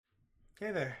Hey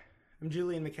there, I'm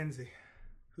Julian McKenzie.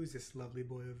 Who's this lovely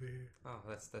boy over here? Oh,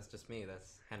 that's just me.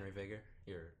 That's Henry Vigor,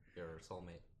 your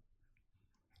soulmate.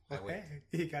 Well, hey,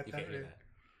 you got You that can't hear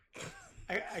right.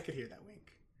 that. I could hear that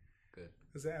wink. Good.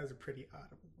 That was a pretty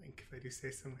audible wink, if I do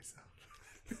say so myself.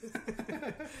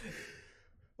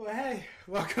 Well, hey,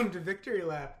 welcome to Victory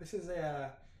Lap. This is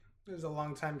a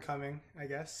long time coming, I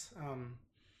guess.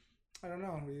 I don't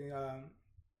know. We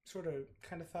sort of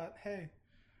kind of thought, hey,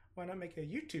 why not make a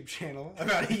YouTube channel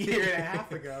about a year and a half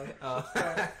ago?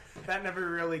 That never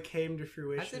really came to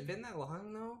fruition. Has it been that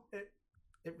long though?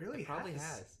 It really probably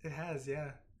has. It has,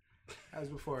 yeah. That was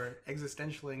before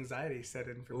existential anxiety set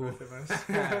in for both of us.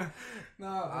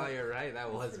 No, Oh, you're right.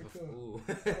 That was pretty before. cool.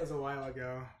 That was a while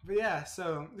ago. But yeah,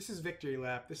 so this is Victory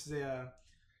Lap. This is a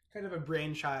kind of a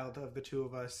brainchild of the two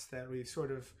of us that we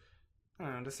sort of, I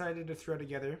don't know, decided to throw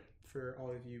together for all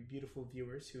of you beautiful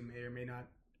viewers who may or may not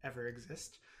ever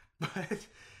exist. But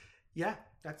yeah,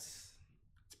 that's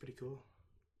pretty cool.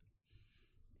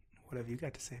 What have you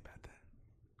got to say about that?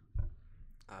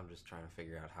 I'm just trying to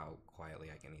figure out how quietly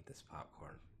I can eat this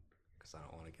popcorn because I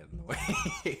don't want to get in the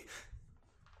way.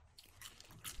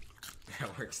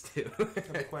 That works too.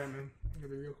 Gotta be quiet, man. Gotta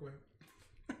be real quiet.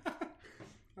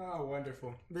 Oh,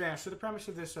 wonderful. But yeah, so the premise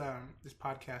of this this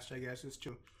podcast, I guess, is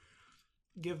to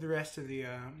give the rest of the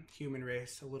human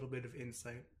race a little bit of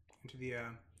insight into the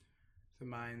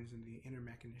minds and the inner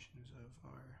machinations of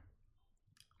our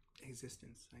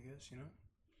existence, I guess, you know?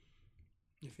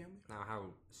 You feel me? Now, how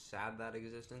sad that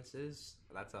existence is,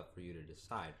 that's up for you to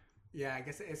decide. Yeah, I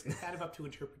guess it's kind of up to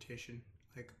interpretation.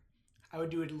 Like, I would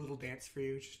do a little dance for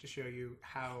you just to show you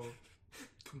how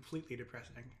completely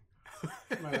depressing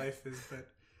my life is, but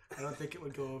I don't think it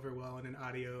would go over well in an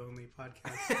audio-only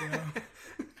podcast, you know?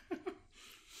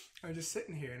 I'm just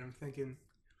sitting here and I'm thinking,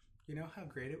 you know how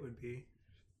great it would be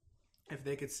if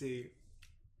they could see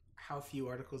how few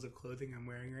articles of clothing I'm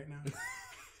wearing right now?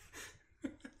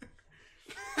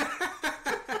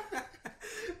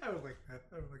 I would like that.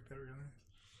 I would like that real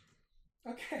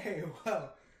nice. Okay,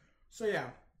 well, so yeah,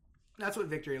 that's what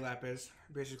Victory Lap is.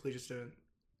 Basically just a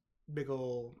big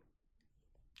ol'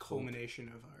 culmination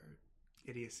of our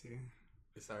idiocy.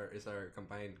 It's our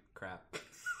combined crap.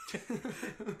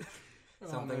 Oh,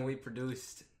 Something man. we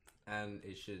produced, and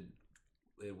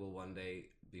it will one day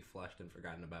be flushed and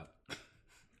forgotten about.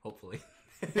 Hopefully.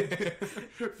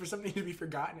 For something to be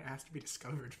forgotten, it has to be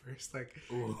discovered first. Like,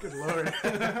 Ooh. good lord.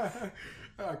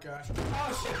 Oh, gosh.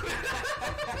 Oh,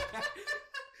 shit.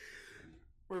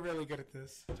 We're really good at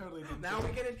this. Totally didn't Now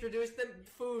think- we can introduce the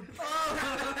food.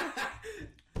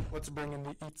 Let's bring in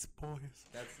the eats, boys.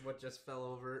 That's what just fell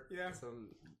over. Yeah. Some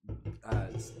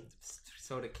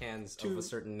soda cans of Two- a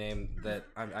certain name that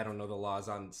I don't know the laws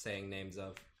on saying names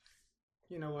of.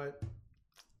 You know what?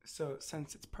 So,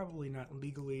 since it's probably not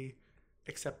legally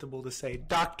acceptable to say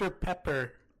Dr.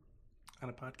 Pepper on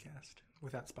a podcast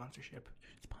without sponsorship,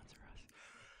 sponsor us.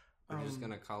 We're just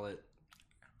gonna call it.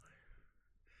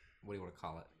 What do you want to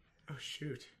call it? Oh,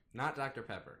 shoot. Not Dr.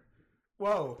 Pepper.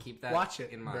 Whoa. Keep that Watch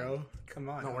it, in mind. bro. Come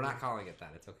on. No, we're not calling it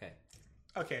that. It's okay.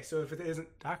 Okay, so if it isn't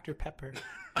Dr. Pepper.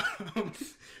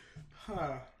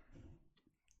 Huh.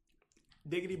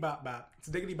 Diggity bop bop. It's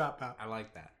diggity bop bop. I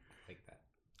like that.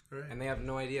 Right. And they have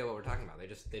no idea what we're talking about. They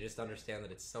just understand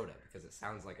that it's soda because it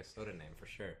sounds like a soda name for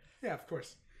sure. Yeah, of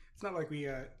course. It's not like we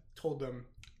told them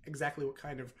exactly what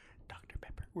kind of Dr.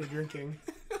 Pepper we're drinking,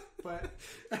 but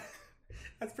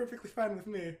that's perfectly fine with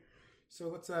me.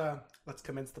 So let's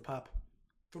commence the pop.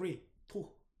 3, 2,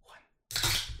 1.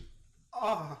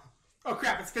 Oh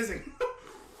crap! It's fizzing.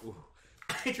 Ooh.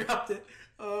 I dropped it.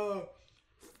 Oh,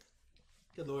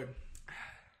 good lord.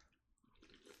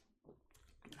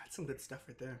 That's some good stuff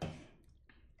right there.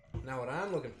 Now what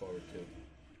I'm looking forward to,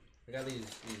 we got these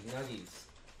nuggies.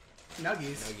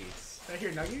 Nuggies. Nuggies. Did I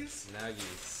hear nuggies?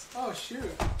 Nuggies. Oh shoot!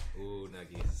 Ooh,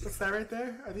 nuggies. What's that right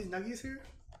there? Are these nuggies here?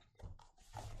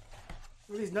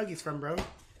 Where are these nuggies from, bro?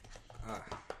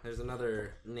 There's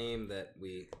another name that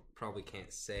we probably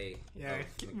can't say. Yeah, of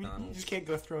you McDonald's. just can't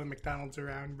go throwing McDonald's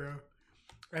around, bro.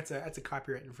 That's a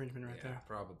copyright infringement right Yeah,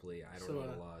 probably. I don't So,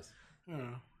 know the laws. there. I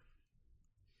don't know.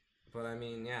 But I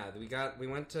mean, yeah, we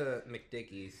went to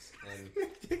McDickies and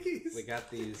Dickies. we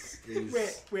got these.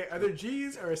 Wait, are there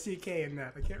G's or a CK in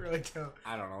that? I can't really tell.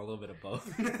 I don't know, a little bit of both.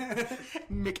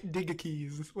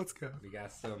 McDiggies. Let's go. We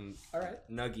got some All right.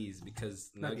 nuggies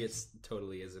because nuggets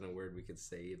totally isn't a word we could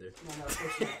say either. No, of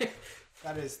course not.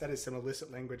 That is some illicit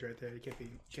language right there. You can't be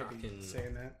Talking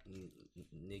saying that.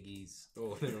 Niggies.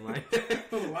 Oh, never mind.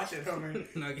 Watch it, homie.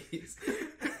 Nuggies.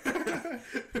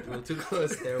 A little too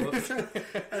close there. Whoops.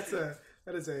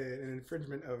 That is an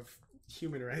infringement of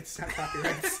human rights, not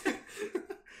copyrights.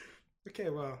 Okay,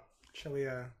 well, shall we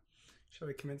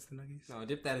commence the nuggies? No,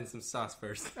 dip that in some sauce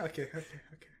first. Okay. Gotta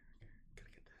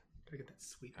get that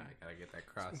sweet. I gotta get that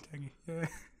cross. Sweet tangy. Yeah,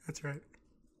 that's right.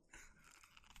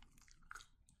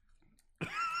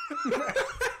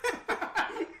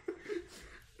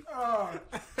 Oh,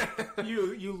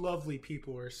 you lovely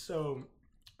people are so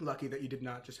lucky that you did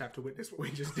not just have to witness what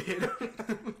we just did.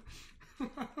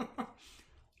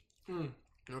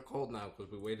 They're cold now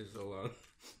because we waited so long.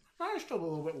 They're still a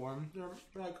little bit warm. They're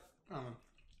like,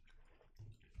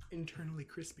 internally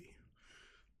crispy.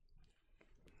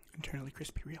 Internally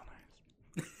crispy, real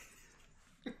nice.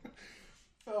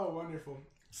 Oh, wonderful.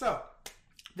 So,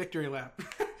 victory lap.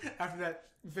 After that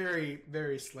very,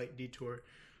 very slight detour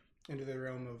into the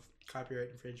realm of copyright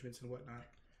infringements and whatnot.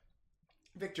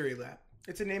 Victory lap.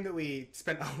 It's a name that we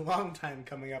spent a long time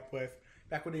coming up with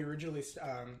back when we originally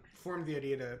formed the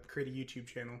idea to create a YouTube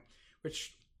channel,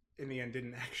 which in the end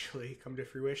didn't actually come to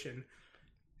fruition,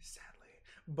 sadly.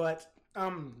 But,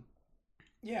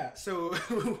 yeah, so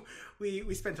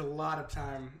we spent a lot of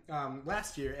time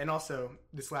last year and also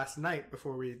this last night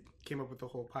before we came up with the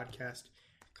whole podcast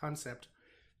concept.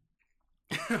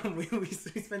 we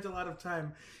spent a lot of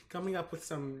time coming up with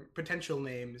some potential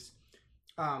names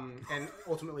and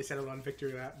ultimately settled on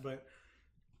Victory Lap. But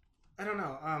I don't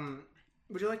know.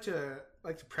 Would you like to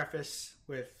preface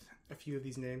with a few of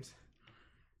these names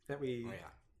that we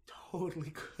totally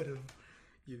could have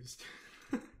used?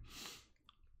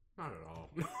 Not at all.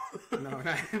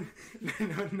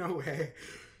 No way.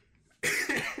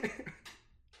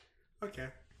 Okay.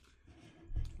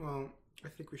 Well, I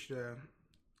think we should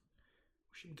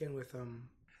begin with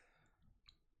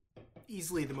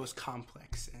easily the most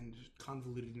complex and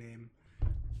convoluted name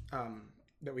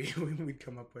that we'd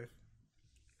come up with.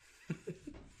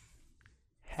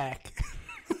 Hack.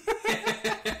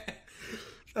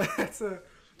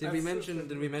 Did we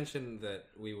mention that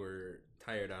we were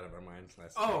tired out of our minds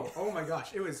last night? Oh my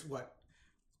gosh. It was what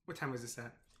time was this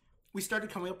at? We started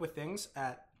coming up with things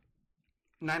at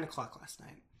 9 o'clock last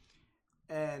night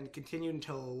and continued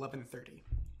until 11:30.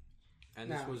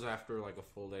 And this was after like a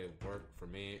full day of work for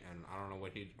me, and I don't know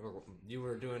what you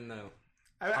were doing.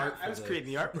 I was creating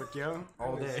the art book, yo,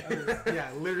 all day.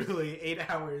 Yeah, literally 8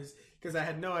 hours because I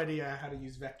had no idea how to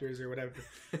use vectors or whatever.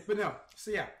 But no,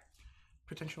 so yeah,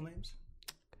 potential names: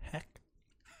 Heck,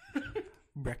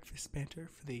 Breakfast Banter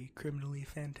for the Criminally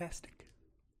Fantastic,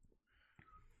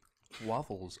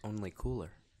 Waffles Only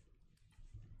Cooler,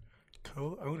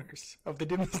 co-owners of the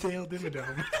Dimsdale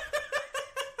Dimmadome.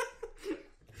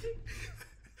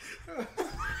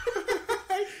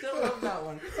 I still love that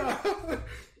one.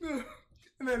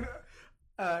 And then,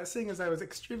 seeing as I was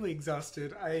extremely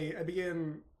exhausted, I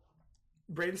began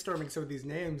brainstorming some of these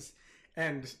names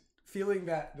and feeling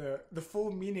that the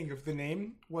full meaning of the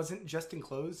name wasn't just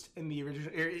enclosed in the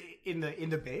original in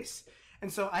the base,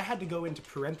 and so I had to go into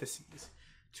parentheses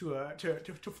to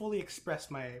fully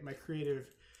express my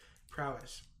creative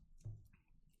prowess.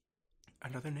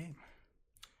 Another name: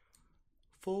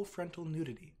 Full Frontal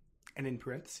Nudity, and in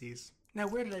parentheses. Now,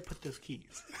 where did I put those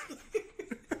keys?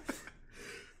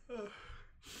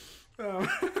 I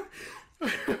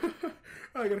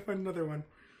gotta find another one.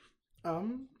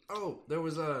 There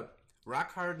was a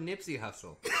Rock Hard Nipsey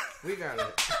Hustle. We got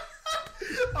it.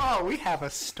 Oh, we have a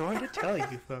story to tell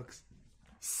you, folks.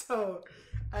 So,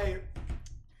 I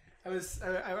was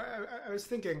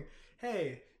thinking,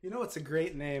 hey, you know what's a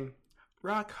great name?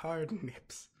 Rock Hard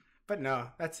Nips. But no,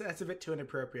 that's a bit too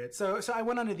inappropriate. So I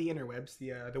went onto the interwebs,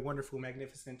 the wonderful,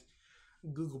 magnificent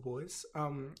Google boys.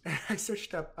 And I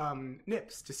searched up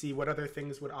Nips to see what other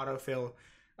things would autofill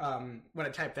when I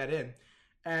typed that in.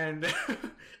 And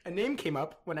a name came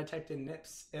up when I typed in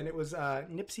Nips, and it was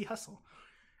Nipsey Hussle.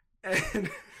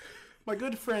 And my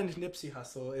good friend Nipsey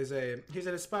Hussle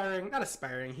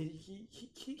he's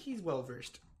he's well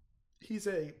versed. He's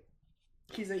a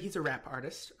rap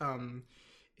artist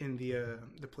in the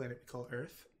planet we call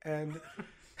Earth, and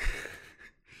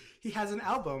he has an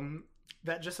album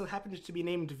that just so happens to be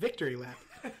named Victory Lap.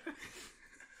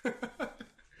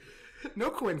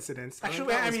 No coincidence.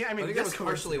 Actually, I mean, that was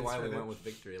partially why we went with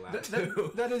Victory Lap.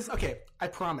 That is okay. I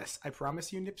promise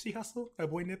you, Nipsey Hussle, my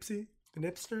boy Nipsey, the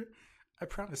Nipster. I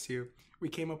promise you, we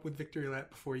came up with Victory Lap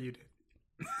before you did.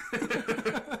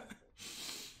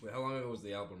 Wait, how long ago was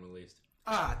the album released?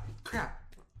 Crap.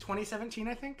 2017,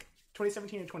 I think.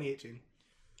 2017 or 2018.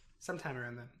 Sometime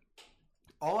around then.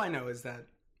 All I know is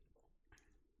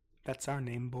that's our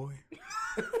name, boy.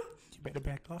 You better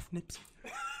back off, Nipsey.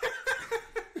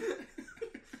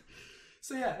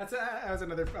 So yeah, that was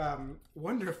another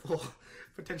wonderful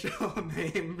potential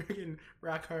name. Freaking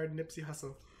Rock Hard Nipsey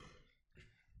Hussle.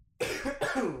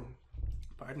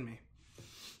 Pardon me.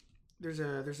 There's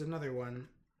another one.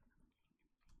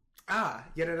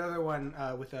 Yet another one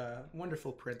with a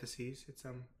wonderful parentheses. It's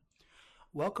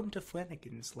welcome to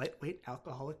Flanagan's lightweight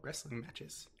alcoholic wrestling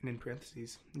matches, and in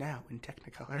parentheses, now in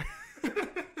Technicolor,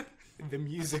 the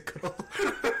musical.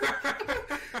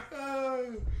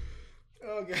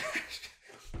 Oh gosh.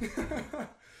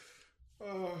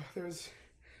 Oh,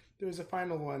 there's a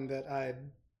final one that I'd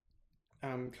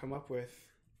come up with.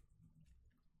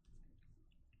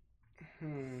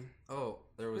 Oh,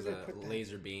 there was a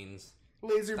laser beans.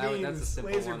 Laser beans. That's a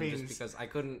simple laser one, beans. just because I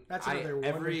couldn't. That's another most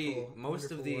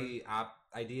wonderful of the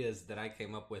ideas that I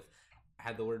came up with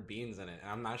had the word beans in it,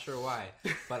 and I'm not sure why,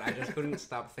 but I just couldn't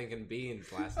stop thinking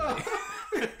beans last night.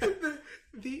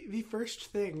 The first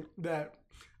thing that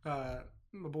my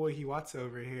boy Hiwatsu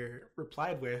over here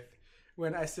replied with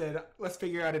when I said, "Let's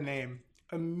figure out a name,"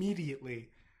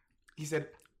 immediately he said,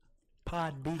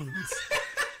 "Pod beans."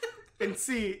 And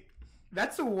see,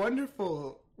 that's a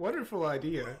wonderful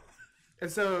idea.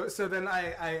 And so then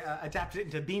I adapted it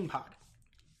into bean pod.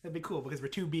 That'd be cool because we're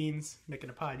two beans making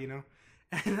a pod, you know?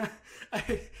 And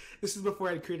this is before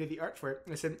I created the art for it.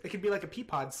 And I said, it could be like a pea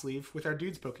pod sleeve with our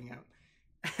dudes poking out.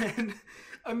 And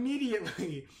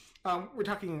immediately, we're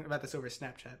talking about this over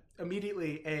Snapchat.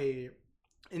 Immediately,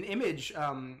 an image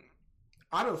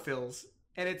autofills,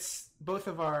 and it's both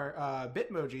of our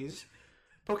Bitmojis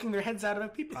poking their heads out of a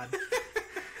pea pod.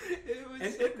 It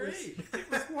was great.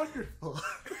 It was wonderful.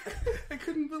 I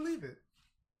couldn't believe it.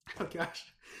 Oh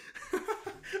gosh.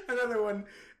 Another one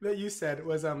that you said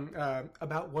was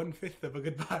about 1/5 of a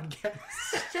good podcast.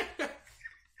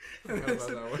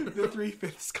 The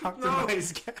 3/5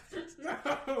 compromise guest.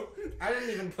 No, I didn't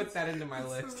even put that into my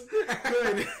list.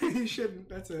 Good. You shouldn't.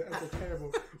 That's a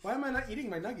terrible. Why am I not eating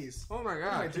my nuggies? Oh my god.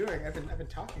 What am I doing? I've been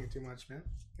talking too much, man.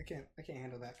 I can't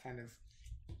handle that kind of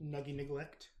nuggie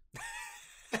neglect.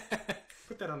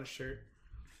 Put that on a shirt.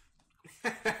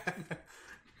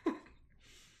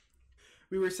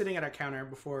 We were sitting at our counter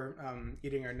before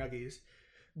eating our nuggies,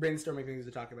 brainstorming things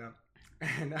to talk about.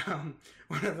 And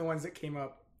one of the ones that came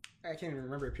up, I can't even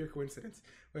remember, pure coincidence,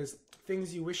 was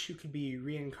things you wish you could be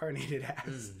reincarnated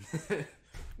as.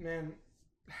 Man,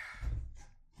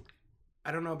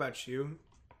 I don't know about you,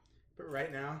 but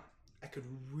right now, I could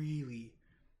really,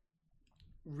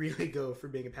 really go for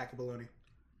being a pack of bologna.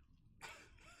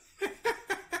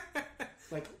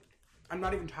 Like, I'm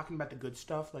not even talking about the good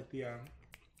stuff, like the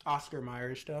Oscar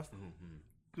Mayer stuff. Mm-hmm.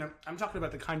 No, I'm talking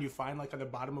about the kind you find, like, on the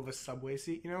bottom of a subway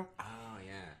seat, you know? Oh,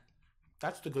 yeah.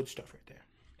 That's the good stuff right there.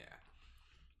 Yeah.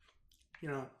 You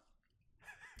know,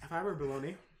 if I were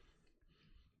bologna,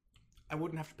 I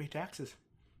wouldn't have to pay taxes.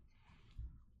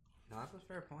 No, that's a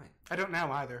fair point. I don't now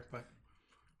either, but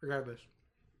regardless.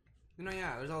 You know,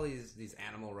 yeah, there's all these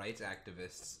animal rights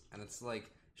activists, and it's like,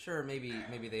 sure, maybe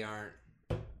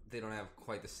they don't have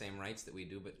quite the same rights that we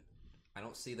do, but I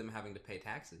don't see them having to pay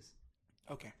taxes.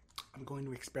 Okay, I'm going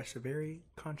to express a very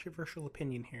controversial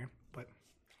opinion here, but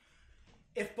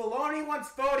if bologna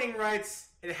wants voting rights,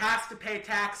 it has to pay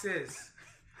taxes.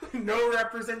 No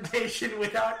representation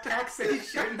without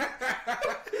taxation.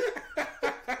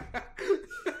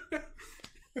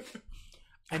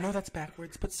 I know that's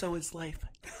backwards, but so is life.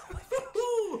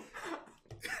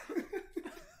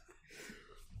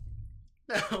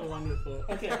 Oh, wonderful.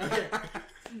 Okay.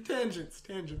 Tangents,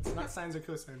 not sines or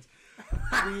cosines.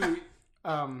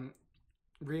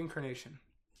 Reincarnation.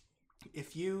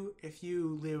 If you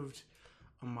lived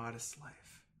a modest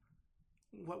life,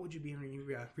 what would you be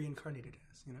reincarnated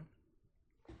as, you know?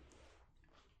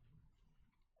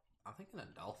 I'm thinking a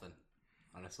dolphin,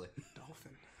 honestly.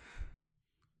 Dolphin.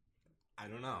 I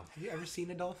don't know. Have you ever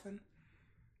seen a dolphin?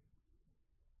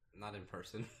 Not in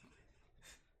person.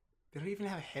 They don't even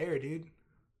have hair, dude.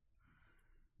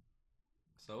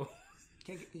 So?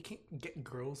 You can't get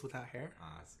girls without hair?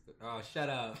 Oh, shut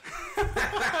up.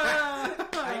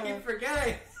 I keep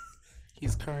forgetting.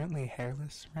 He's currently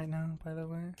hairless right now, by the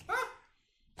way.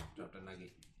 Dropped a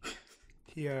nuggie.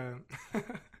 He,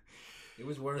 It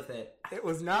was worth it. It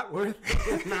was not worth it.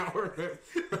 It's not worth it.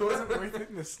 It wasn't worth it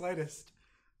in the slightest.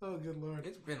 Oh, good lord.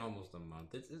 It's been almost a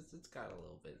month. It's got a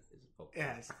little bit.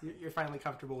 Yes, you're finally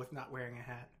comfortable with not wearing a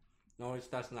hat. No,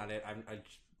 that's not it.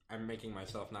 I'm making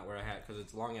myself not wear a hat because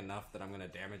it's long enough that I'm going to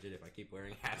damage it if I keep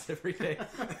wearing hats every day.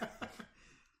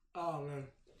 Oh, man.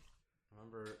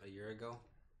 Remember a year ago?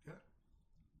 Yeah.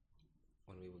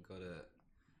 When we would go to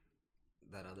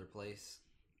that other place?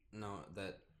 No,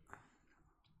 what's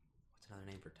another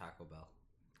name for Taco Bell?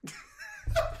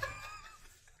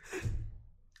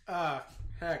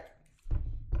 Heck.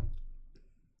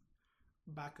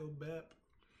 Baco Bep.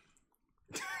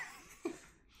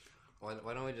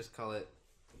 Why don't we just call it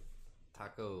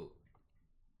Taco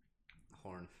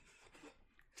horn.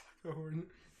 Taco horn.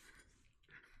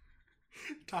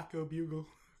 Taco bugle.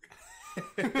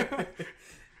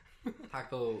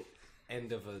 Taco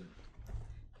end of a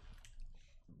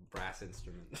brass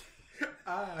instrument.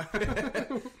 I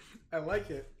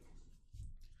like it.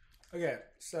 Okay,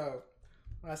 so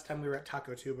last time we were at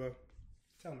Taco Tuba,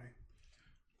 tell me.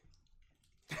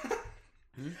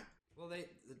 Well,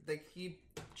 they keep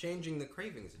changing the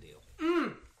cravings deal.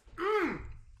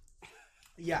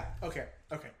 Yeah, okay.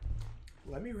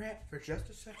 Let me rant for just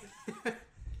a second.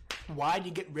 Why'd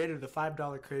you get rid of the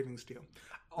 $5 cravings deal?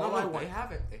 All I want.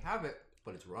 They have it,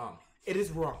 but it's wrong. It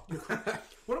is wrong. You're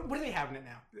correct. What are they having it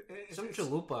now? Some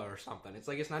chalupa or something. It's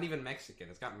like it's not even Mexican.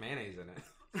 It's got mayonnaise in it.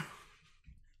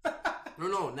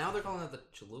 No. Now they're calling it the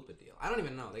chalupa deal. I don't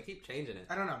even know. They keep changing it.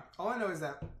 I don't know. All I know is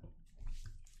that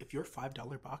if your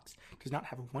 $5 box does not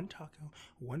have one taco,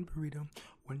 one burrito,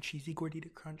 one cheesy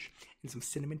gordita crunch, and some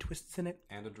cinnamon twists in it,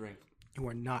 And a drink. you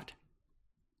are not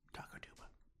Taco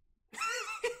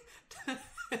Tuba.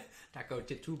 Taco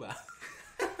Tituba.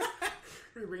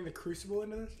 Are we bring the Crucible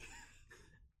into this?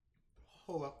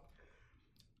 Hold up.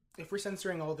 If we're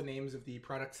censoring all the names of the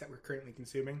products that we're currently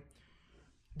consuming,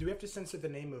 do we have to censor the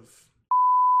name of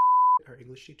our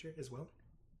English teacher as well?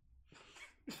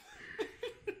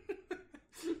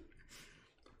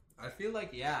 I feel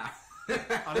like, yeah.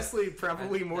 Honestly,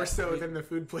 probably more so than the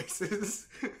food places.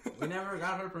 We never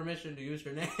got her permission to use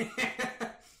her name.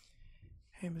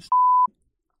 Hey, Miss.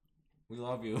 We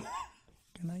love you.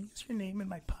 Can I use your name in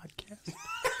my podcast?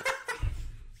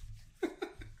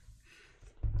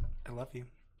 I love you.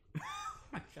 Oh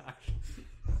my gosh.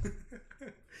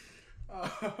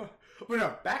 But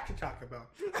no, back to Taco Bell.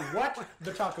 What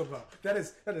the Taco Bell? That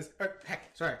is. Heck,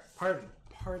 sorry.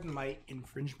 Pardon my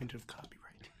infringement of copyright.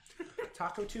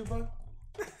 Taco Tuba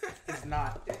is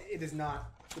not. It is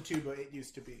not the tuba it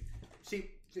used to be.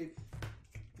 See,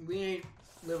 we ain't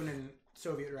living in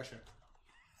Soviet Russia.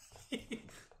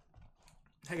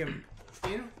 Again,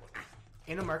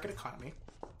 in a market economy,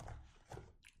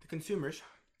 the consumers,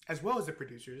 as well as the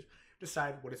producers,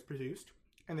 decide what is produced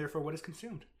and therefore what is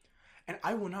consumed. And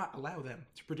I will not allow them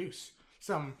to produce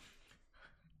some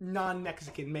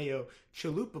non-Mexican mayo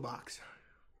chalupa box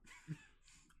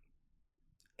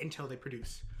until they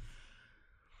produce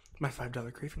my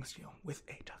 $5 cravings deal with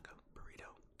a taco, burrito,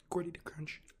 gordita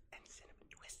crunch, and cinnamon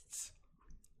twists,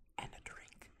 and a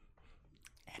drink,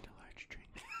 and a large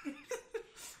drink.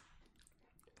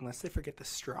 Unless they forget the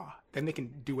straw, then they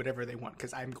can do whatever they want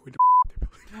because I'm going to their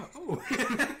building. Oh.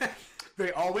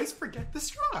 They always forget the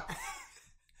straw.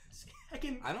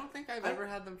 I don't think I've ever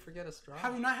had them forget a straw.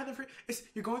 Have you not had them forget?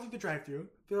 You're going through the drive-thru.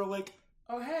 They're like,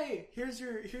 "Oh hey, here's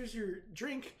your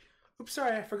drink. Oops,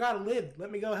 sorry, I forgot a lid. Let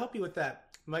me go help you with that."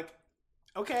 I'm like,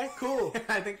 "Okay, cool."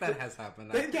 I think that has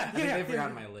happened. I think they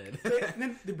forgot my lid. And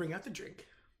then they bring out the drink.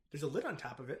 There's a lid on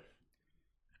top of it,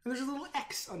 and there's a little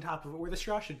X on top of it where the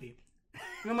straw should be.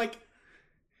 And I'm like,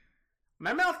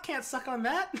 my mouth can't suck on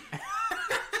that.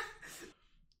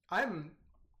 I'm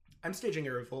staging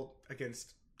a revolt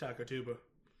against Taco Tuba.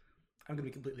 I'm gonna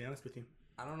be completely honest with you.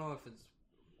 I don't know if it's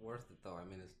worth it though. I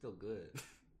mean, it's still good.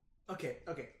 Okay.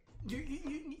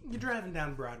 You're driving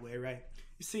down Broadway, right?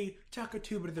 You see Taco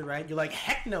Tuba to the right. You're like,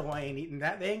 heck no, I ain't eating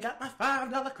that. They ain't got my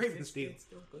 $5 cravings deal. It's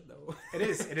still good though. It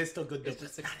is still good though. It's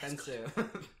just expensive.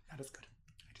 Not as good.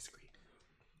 I disagree.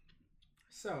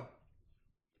 So,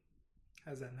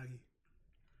 how's that nuggie?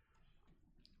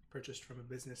 Purchased from a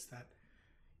business that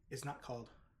is not called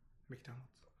McDonald's.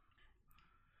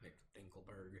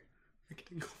 McDinkleberg.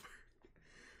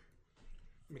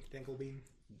 McDinklebean.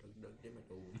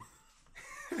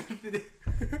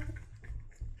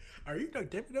 Are you Doug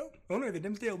Dimmadome, owner of the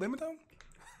Dimsdale Dimmadome?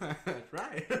 That's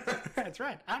right. That's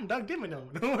right. I'm Doug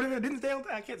Dimmadome, owner of the Dimsdale.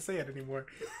 I can't say it anymore.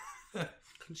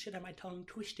 Consider my tongue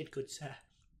twisted, good sir.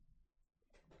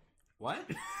 What?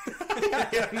 I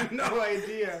have no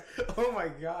idea. Oh my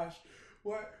gosh.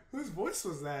 What? Whose voice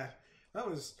was that? That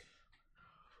was...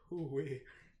 Ooh-wee.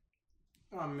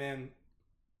 Oh man.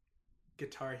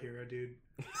 Guitar Hero, dude.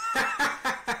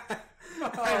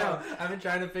 I know. I've been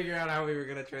trying to figure out how we were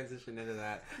going to transition into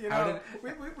that. You know,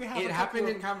 we have it happened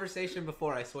in conversation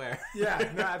before, I swear.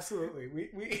 Yeah, no, absolutely.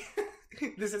 We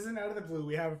this isn't out of the blue.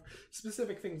 We have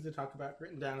specific things to talk about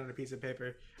written down on a piece of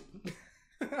paper.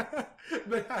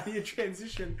 But how do you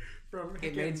transition from...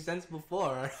 It made sense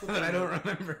before, but I don't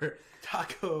remember.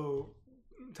 Taco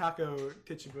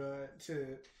Tichuba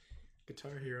to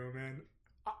Guitar Hero, man.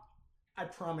 I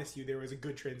promise you there was a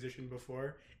good transition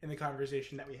before in the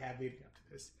conversation that we had leading up to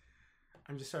this.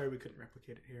 I'm just sorry we couldn't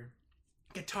replicate it here.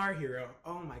 Guitar Hero.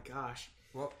 Oh my gosh.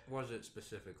 What was it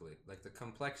specifically? Like the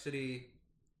complexity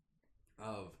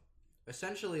of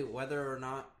essentially whether or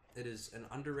not it is an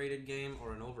underrated game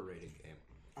or an overrated game.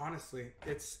 Honestly,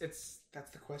 it's that's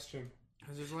the question.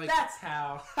 Because there's like That's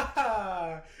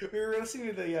how. We were listening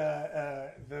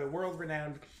to the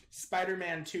world-renowned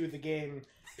Spider-Man 2, the game,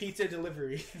 pizza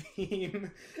delivery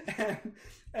theme, and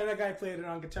a guy played it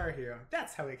on Guitar Hero.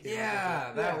 That's how it came.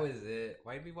 yeah, that was it.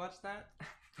 Why did we watch that?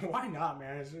 Why not,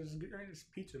 man? It's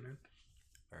pizza, man.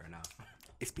 Fair enough.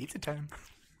 It's pizza time.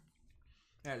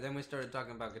 Yeah, then we started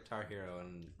talking about Guitar Hero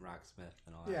and Rocksmith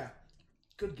and all that. Yeah,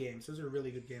 good games. Those are really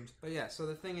good games. But yeah, so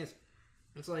the thing is,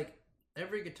 it's like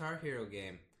every Guitar Hero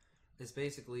game is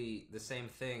basically the same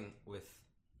thing with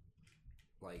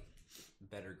like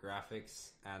better graphics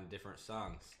and different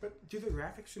songs. But do the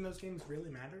graphics in those games really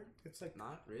matter? It's like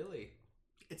Not really.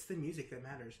 it's the music that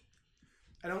matters.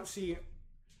 I don't see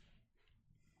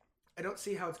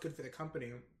how it's good for the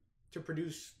company to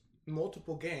produce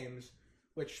multiple games,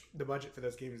 which the budget for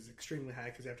those games is extremely high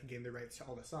because they have to gain the rights to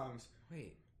all the songs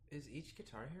Wait, is each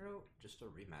Guitar Hero just a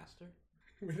remaster?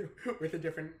 with a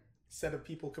different set of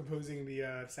people composing the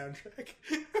soundtrack.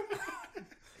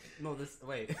 No, this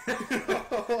wait.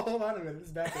 Hold on a minute, this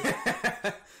is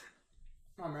backwards.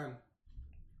 Oh man.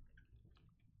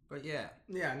 But yeah,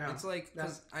 Yeah, no. it's like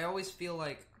because I always feel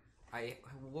like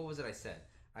what was it I said?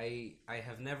 I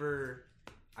have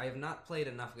not played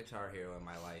enough Guitar Hero in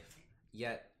my life.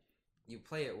 Yet you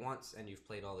play it once and you've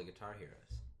played all the Guitar Heroes.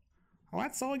 Well,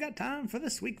 that's all we got time for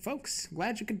this week, folks.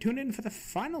 Glad you could tune in for the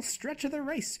final stretch of the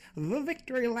race, the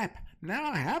victory lap.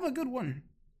 Now have a good one.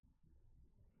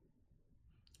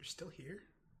 You're still here?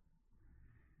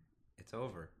 It's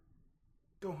over.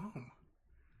 Go home.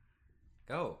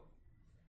 Go.